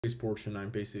This portion, I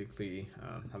basically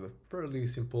have a fairly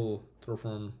simple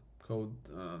Terraform code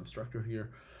structure here.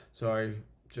 So I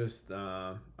just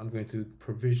I'm going to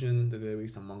provision the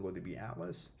database on MongoDB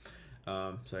Atlas.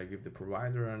 So I give the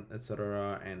provider and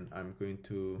etc. And I'm going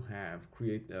to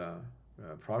create a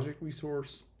project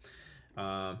resource.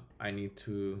 I need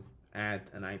to add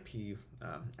an IP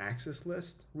access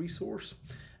list resource.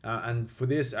 And for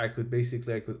this, I could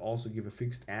also give a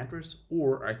fixed address,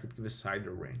 or I could give a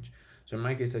CIDR range. So in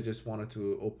my case, I just wanted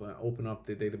to open up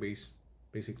the database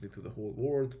basically to the whole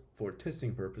world for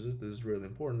testing purposes. This is really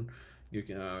important. You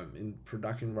can in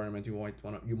production environment, you might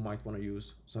want to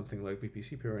use something like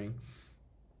VPC peering.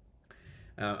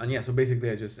 And yeah, so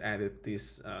basically I just added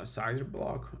this CIDR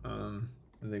block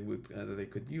that they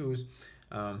could use,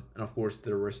 and of course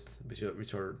the rest,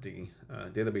 which are the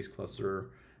database cluster,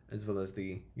 as well as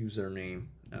the username,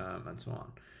 and so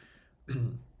on.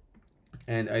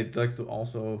 And I'd like to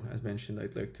also, as mentioned,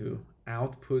 I'd like to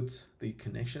output the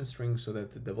connection string so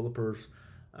that the developers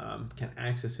can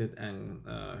access it and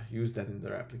use that in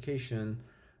their application.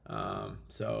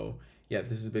 So yeah,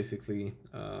 this is basically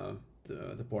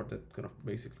the part that kind of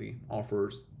basically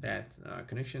offers that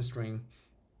connection string.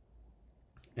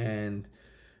 And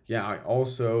yeah, I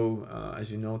also,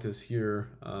 as you notice here,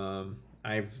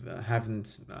 I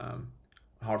haven't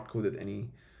hard coded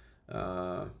any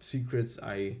secrets.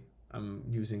 I'm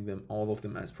using them, all of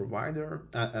them, as provider.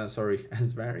 As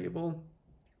variable.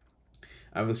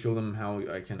 I will show them how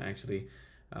I can actually.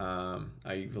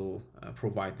 I will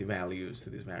provide the values to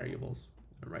these variables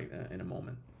right in a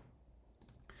moment.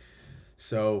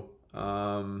 So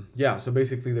yeah, so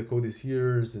basically the code is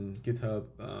here in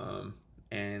GitHub,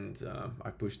 and I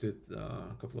pushed it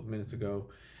a couple of minutes ago,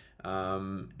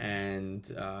 and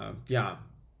yeah.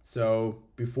 So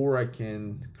before I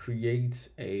can create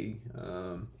a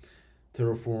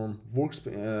Terraform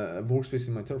workspace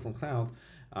in my Terraform Cloud,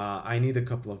 I need a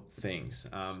couple of things.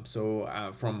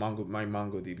 From my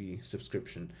MongoDB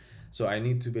subscription, so I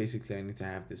need to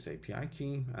have this API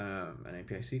key, an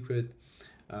API secret,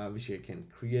 which I can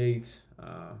create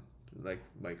like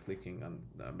by clicking on.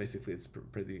 Basically, it's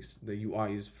the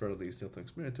UI is fairly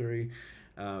self-explanatory,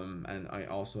 and I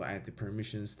also add the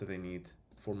permissions that I need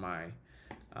for my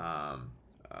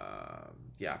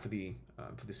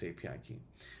for this API key.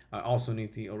 I also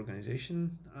need the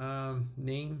organization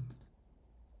name,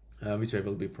 which I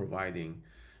will be providing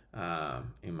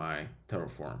in my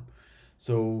Terraform.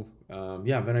 So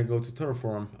yeah, when I go to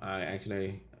Terraform,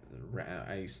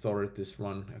 I started this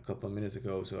run a couple of minutes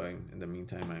ago. So in the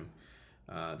meantime,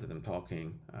 that I'm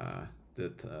talking,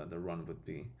 the run would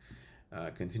be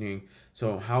continuing.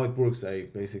 So how it works, I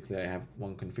have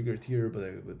one configured here, but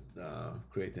I would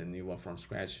create a new one from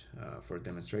scratch for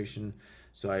demonstration.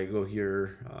 So I go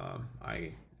here,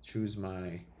 I choose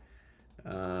my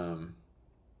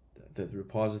the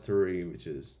repository, which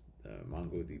is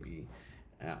MongoDB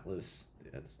Atlas.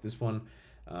 That's this one.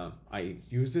 I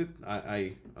use it.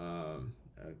 I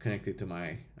connect it to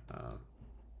my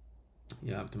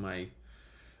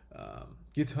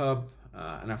GitHub,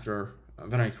 and after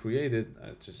when I create it,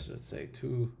 let's say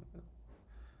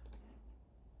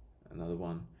another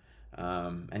one.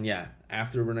 And yeah,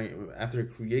 after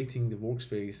creating the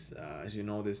workspace, as you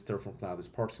know, this Terraform Cloud is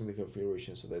parsing the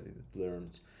configuration so that it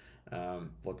learns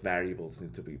what variables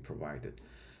need to be provided.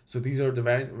 So these are the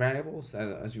variables,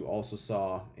 as you also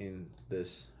saw in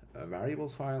this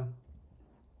variables file.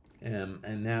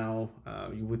 And now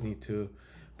you would need to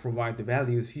provide the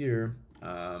values here.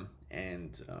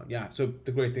 Yeah, so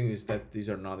the great thing is that these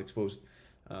are not exposed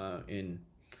in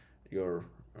your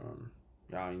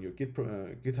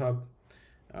GitHub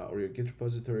or your Git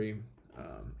repository,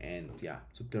 and yeah,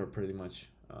 so they're pretty much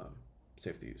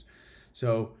safe to use.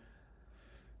 So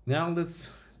now let's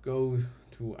go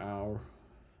to our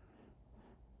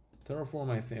Terraform.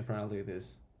 I think apparently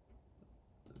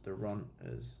the run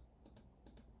is.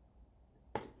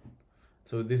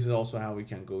 So this is also how we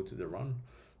can go to the run.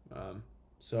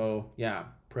 So yeah,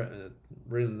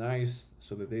 really nice.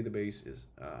 So the database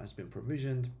has been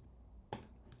provisioned,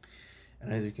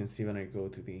 and as you can see, when I go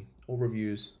to the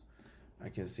overviews, I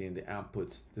can see in the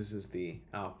outputs, this is the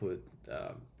output.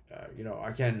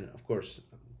 I can, of course,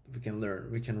 we can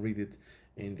read it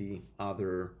in the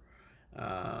other,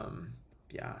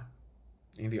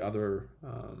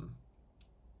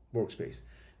 workspace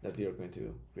that we are going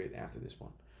to create after this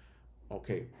one.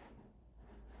 Okay.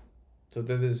 So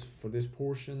that is for this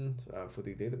portion, for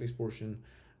the database portion.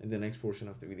 In the next portion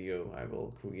of the video, I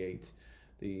will create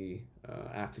the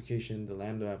application, the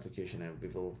Lambda application, and we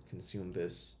will consume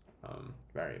this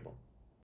variable.